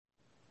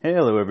Hey,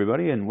 hello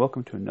everybody, and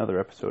welcome to another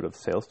episode of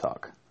Sales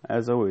Talk.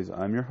 As always,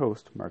 I'm your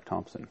host, Mark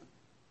Thompson.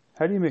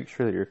 How do you make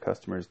sure that your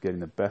customer is getting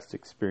the best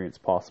experience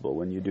possible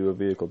when you do a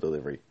vehicle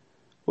delivery?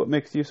 What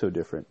makes you so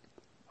different?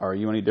 Are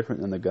you any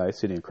different than the guy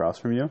sitting across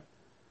from you?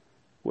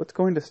 What's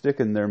going to stick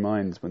in their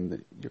minds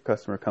when your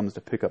customer comes to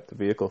pick up the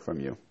vehicle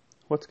from you?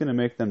 What's going to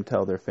make them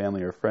tell their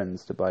family or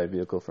friends to buy a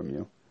vehicle from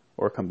you,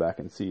 or come back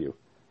and see you?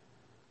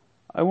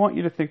 I want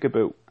you to think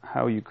about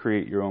how you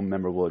create your own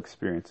memorable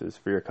experiences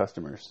for your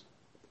customers.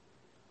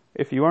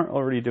 If you aren't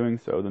already doing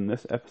so, then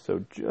this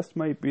episode just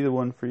might be the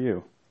one for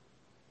you.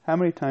 How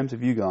many times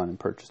have you gone and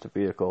purchased a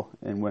vehicle,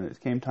 and when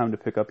it came time to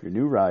pick up your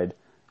new ride,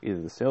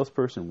 either the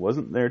salesperson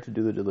wasn't there to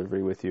do the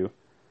delivery with you,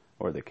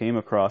 or they came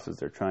across as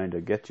they're trying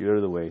to get you out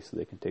of the way so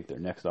they can take their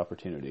next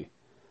opportunity?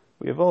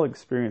 We have all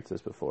experienced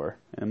this before,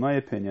 and in my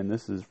opinion,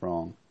 this is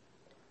wrong.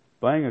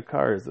 Buying a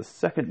car is the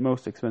second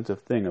most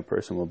expensive thing a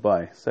person will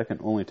buy, second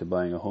only to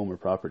buying a home or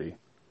property.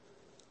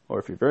 Or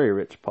if you're very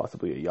rich,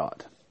 possibly a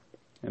yacht.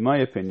 In my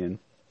opinion,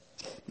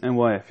 and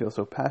why I feel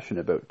so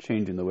passionate about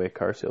changing the way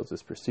car sales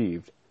is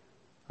perceived,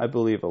 I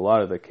believe a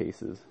lot of the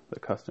cases the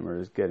customer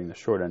is getting the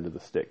short end of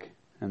the stick,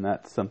 and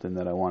that's something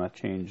that I want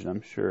to change, and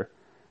I'm sure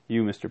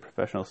you, Mr.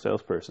 Professional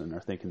Salesperson, are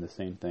thinking the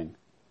same thing.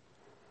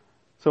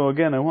 So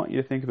again, I want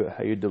you to think about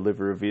how you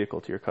deliver a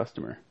vehicle to your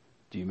customer.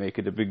 Do you make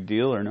it a big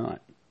deal or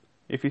not?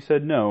 If you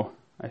said no,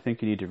 I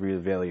think you need to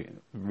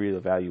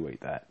reevaluate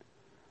that.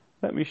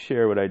 Let me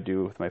share what I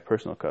do with my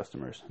personal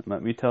customers, and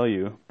let me tell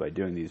you, by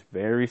doing these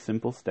very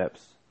simple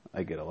steps,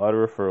 I get a lot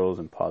of referrals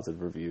and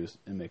positive reviews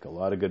and make a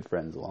lot of good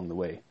friends along the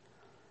way.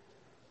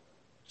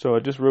 So I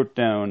just wrote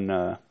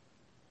down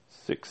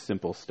 6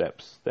 simple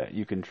steps that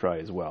you can try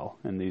as well,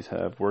 and these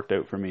have worked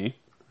out for me.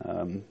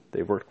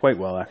 They've worked quite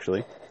well,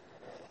 actually,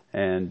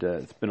 and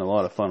it's been a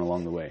lot of fun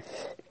along the way.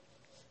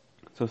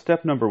 So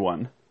step number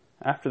 1,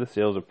 after the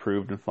sale is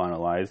approved and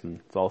finalized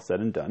and it's all said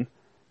and done,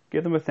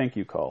 give them a thank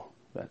you call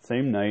that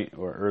same night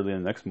or early the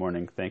next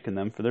morning, thanking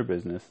them for their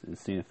business and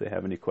seeing if they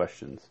have any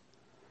questions.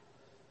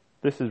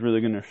 This is really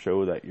going to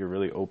show that you're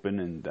really open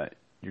and that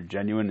you're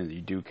genuine and that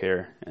you do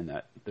care and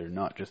that they're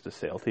not just a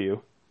sale to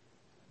you.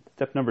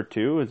 Step number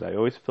 2 is I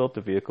always fill up the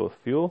vehicle with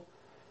fuel.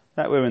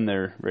 That way when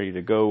they're ready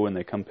to go, when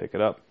they come pick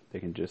it up, they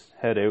can just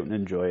head out and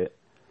enjoy it.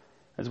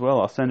 As well,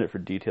 I'll send it for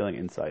detailing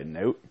inside and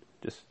out.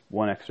 Just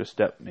one extra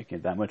step, making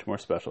it that much more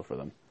special for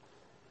them.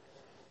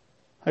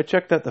 I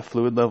check that the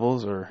fluid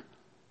levels are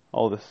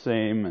all the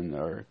same and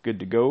are good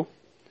to go,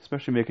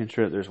 especially making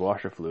sure that there's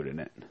washer fluid in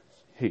it.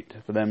 Hate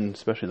for them,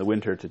 especially in the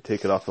winter, to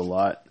take it off the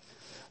lot.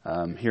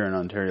 Here in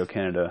Ontario,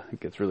 Canada, it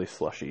gets really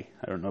slushy.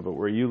 I don't know about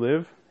where you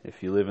live.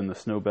 If you live in the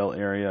snow belt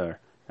area or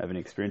have any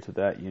experience with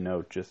that, you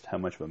know just how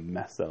much of a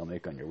mess that'll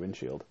make on your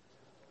windshield.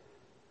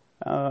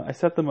 I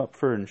set them up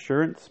for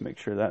insurance, make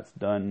sure that's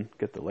done,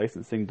 get the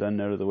licensing done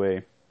out of the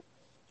way.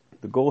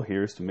 The goal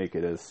here is to make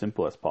it as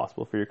simple as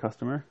possible for your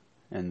customer,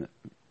 and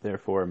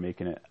therefore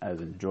making it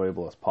as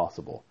enjoyable as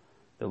possible.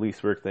 The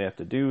least work they have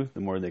to do, the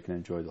more they can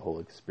enjoy the whole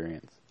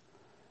experience.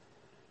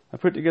 I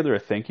put together a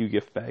thank you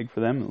gift bag for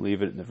them and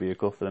leave it in the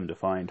vehicle for them to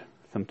find.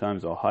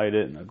 Sometimes I'll hide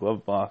it in a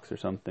glove box or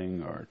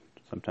something, or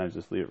sometimes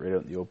just leave it right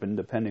out in the open,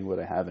 depending what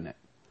I have in it.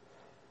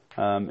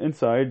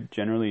 Inside,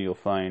 generally you'll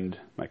find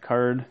my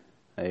card,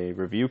 a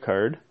review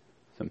card,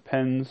 some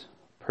pens,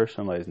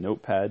 personalized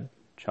notepad,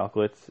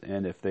 chocolates,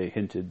 and if they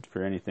hinted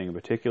for anything in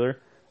particular,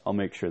 I'll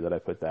make sure that I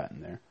put that in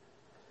there.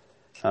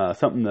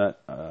 Something that,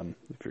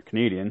 if you're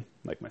Canadian,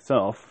 like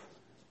myself,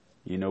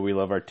 you know we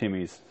love our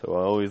Timmies, so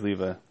I'll always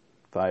leave a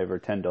 $5 or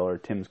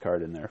 $10 Tim's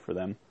card in there for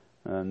them,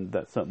 and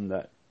that's something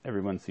that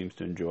everyone seems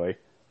to enjoy.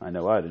 I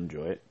know I'd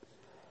enjoy it.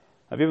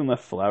 I've even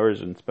left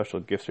flowers and special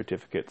gift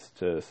certificates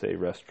to, say,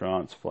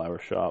 restaurants, flower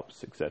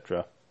shops,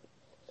 etc.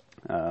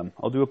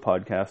 I'll do a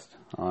podcast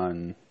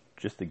on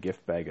just the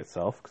gift bag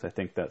itself, because I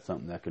think that's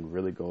something that can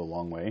really go a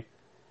long way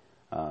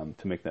to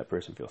make that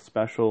person feel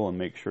special and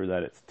make sure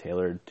that it's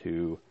tailored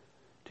to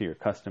your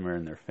customer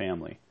and their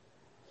family.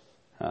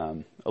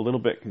 A little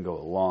bit can go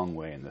a long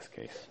way in this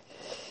case.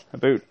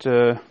 I've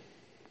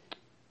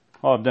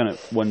done it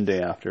one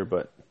day after,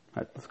 but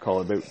let's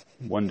call it about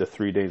 1 to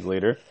 3 days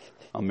later,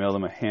 I'll mail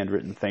them a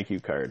handwritten thank you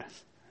card.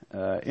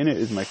 In it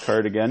is my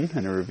card again,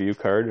 and a review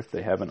card if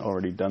they haven't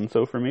already done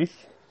so for me.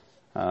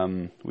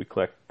 We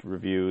collect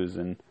reviews,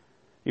 and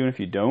even if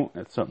you don't,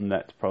 it's something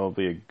that's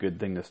probably a good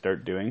thing to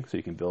start doing, so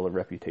you can build a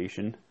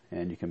reputation,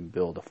 and you can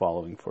build a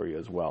following for you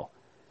as well.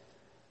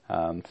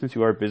 Since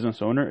you are a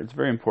business owner, it's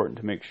very important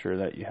to make sure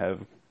that you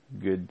have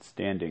good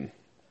standing.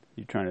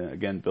 You're trying to,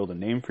 again, build a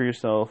name for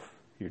yourself.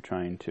 You're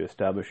trying to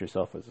establish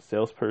yourself as a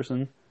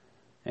salesperson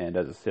and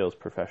as a sales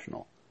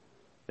professional.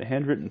 The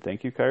handwritten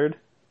thank you card,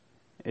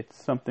 it's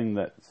something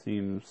that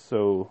seems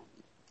so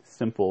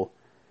simple,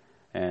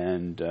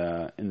 and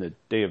in the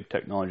day of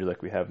technology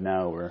like we have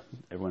now where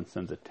everyone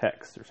sends a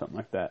text or something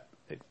like that,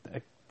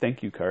 a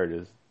thank you card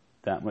is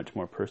that much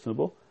more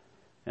personable,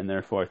 and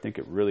therefore I think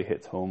it really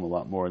hits home a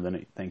lot more than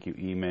a thank you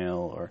email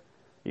or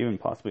even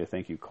possibly a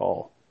thank you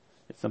call.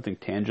 It's something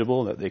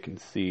tangible that they can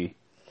see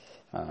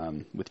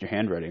with your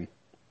handwriting,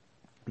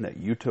 that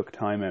you took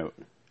time out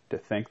to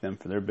thank them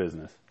for their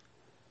business,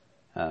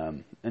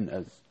 and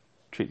as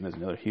treat them as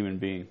another human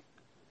being.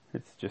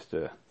 It's just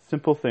a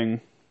simple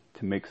thing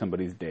to make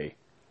somebody's day.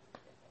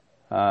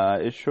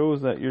 It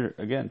shows that you're,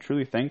 again,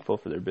 truly thankful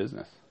for their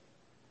business.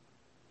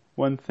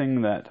 One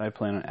thing that I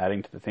plan on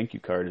adding to the thank you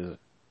card is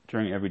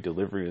during every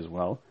delivery as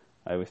well,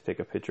 I always take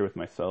a picture with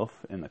myself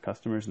and the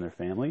customers and their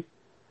family,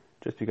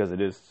 just because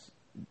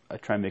I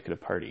try and make it a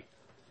party.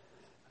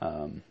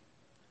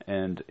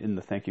 And in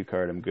the thank you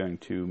card, I'm going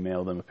to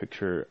mail them a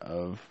picture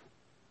of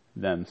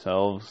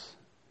themselves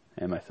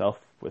and myself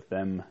with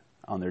them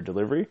on their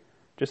delivery,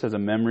 just as a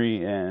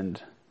memory.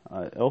 And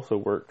it also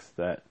works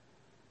that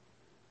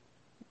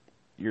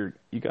you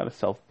got to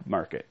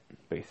self-market,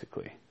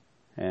 basically.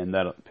 And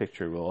that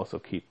picture will also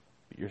keep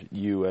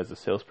you as a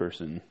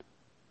salesperson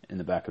in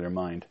the back of their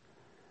mind.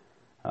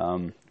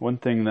 One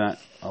thing that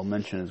I'll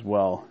mention as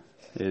well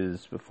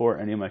is before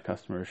any of my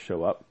customers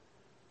show up,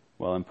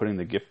 while I'm putting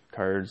the gift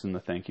cards and the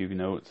thank you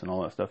notes and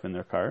all that stuff in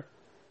their car,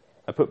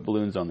 I put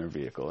balloons on their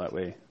vehicle. That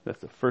way,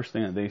 that's the first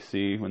thing that they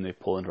see when they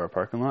pull into our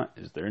parking lot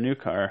is their new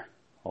car,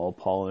 all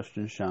polished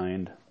and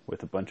shined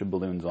with a bunch of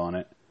balloons on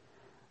it,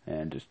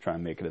 and just try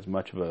and make it as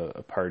much of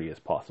a party as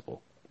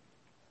possible.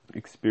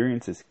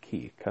 Experience is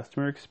key.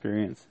 Customer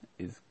experience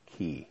is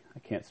key. I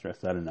can't stress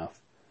that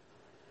enough.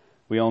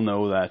 We all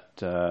know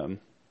that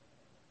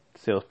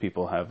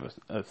salespeople have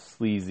a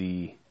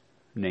sleazy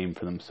name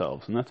for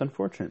themselves, and that's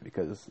unfortunate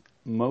because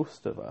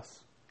most of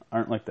us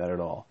aren't like that at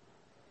all.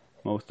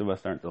 Most of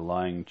us aren't the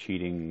lying,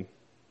 cheating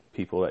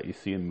people that you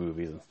see in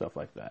movies and stuff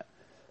like that.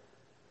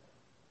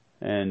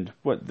 And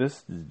what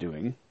this is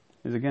doing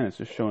is, again, it's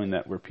just showing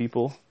that we're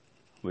people,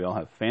 we all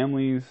have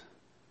families,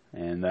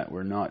 and that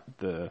we're not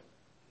the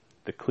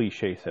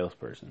cliche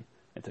salesperson.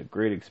 It's a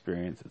great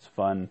experience, it's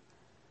fun,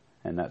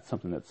 and that's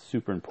something that's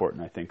super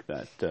important, I think,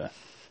 that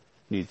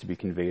needs to be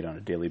conveyed on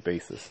a daily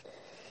basis.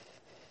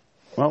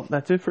 Well,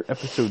 that's it for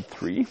episode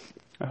 3.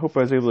 I hope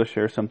I was able to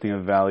share something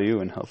of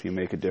value and help you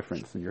make a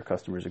difference in your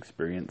customer's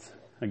experience.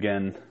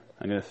 Again,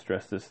 I'm going to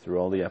stress this through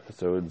all the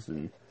episodes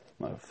and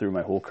through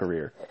my whole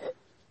career.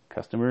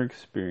 Customer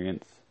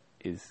experience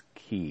is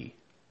key.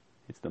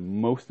 It's the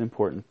most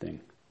important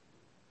thing.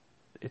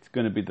 It's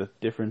going to be the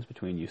difference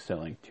between you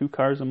selling 2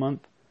 cars a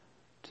month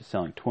to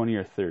selling 20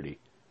 or 30.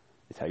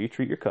 It's how you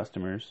treat your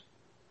customers,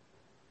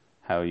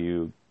 how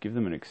you give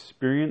them an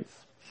experience.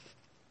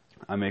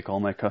 I make all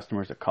my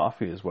customers a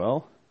coffee as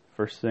well.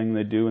 First thing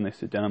they do when they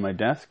sit down at my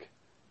desk,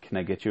 can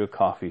I get you a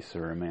coffee,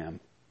 sir or ma'am?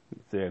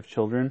 If they have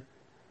children,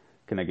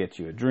 can I get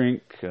you a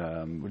drink? Would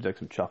you like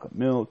some chocolate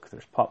milk?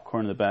 There's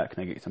popcorn in the back.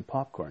 Can I get you some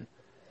popcorn?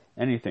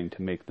 Anything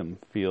to make them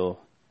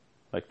feel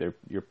like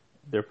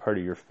they're part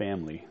of your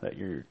family, that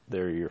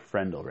they're your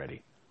friend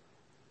already.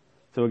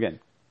 So again,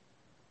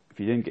 if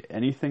you didn't get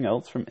anything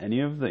else from any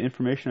of the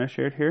information I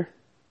shared here,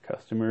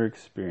 customer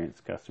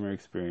experience, customer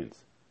experience,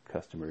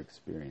 customer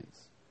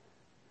experience.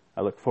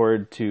 I look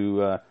forward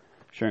to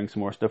sharing some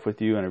more stuff with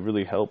you, and I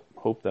really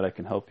hope that I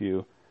can help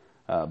you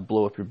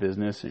blow up your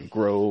business and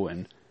grow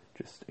and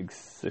just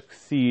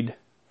succeed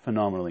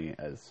phenomenally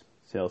as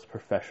sales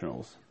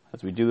professionals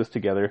as we do this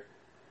together.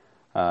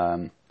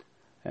 And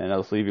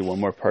I'll just leave you one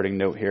more parting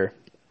note here.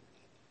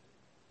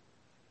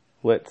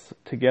 Let's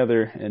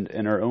together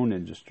in our own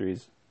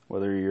industries,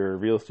 whether you're a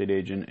real estate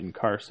agent, in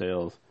car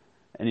sales,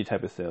 any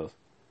type of sales,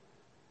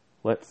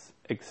 let's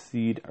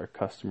exceed our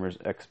customers'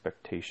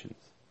 expectations.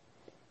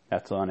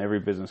 That's on every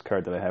business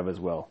card that I have as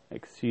well.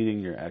 Exceeding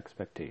your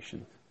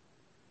expectations.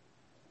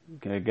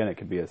 Again, it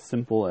could be as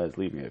simple as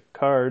leaving a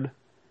card.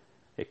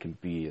 It can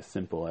be as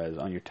simple as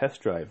on your test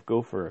drive,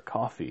 go for a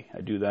coffee.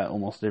 I do that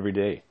almost every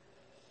day.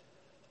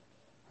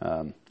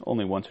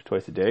 Only once or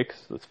twice a day,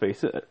 because let's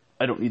face it,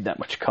 I don't need that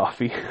much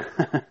coffee.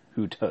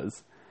 Who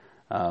does?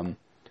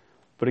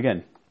 But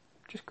again,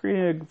 just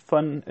create a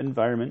fun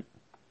environment,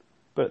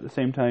 but at the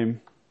same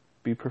time,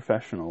 be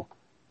professional,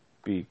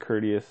 be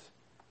courteous,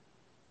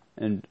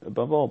 and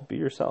above all, be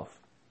yourself.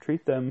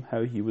 Treat them how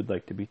you would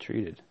like to be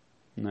treated.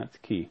 And that's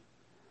key.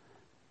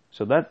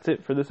 So that's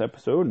it for this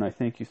episode, and I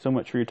thank you so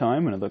much for your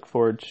time, and I look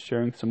forward to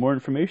sharing some more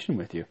information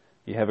with you.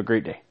 You have a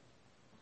great day.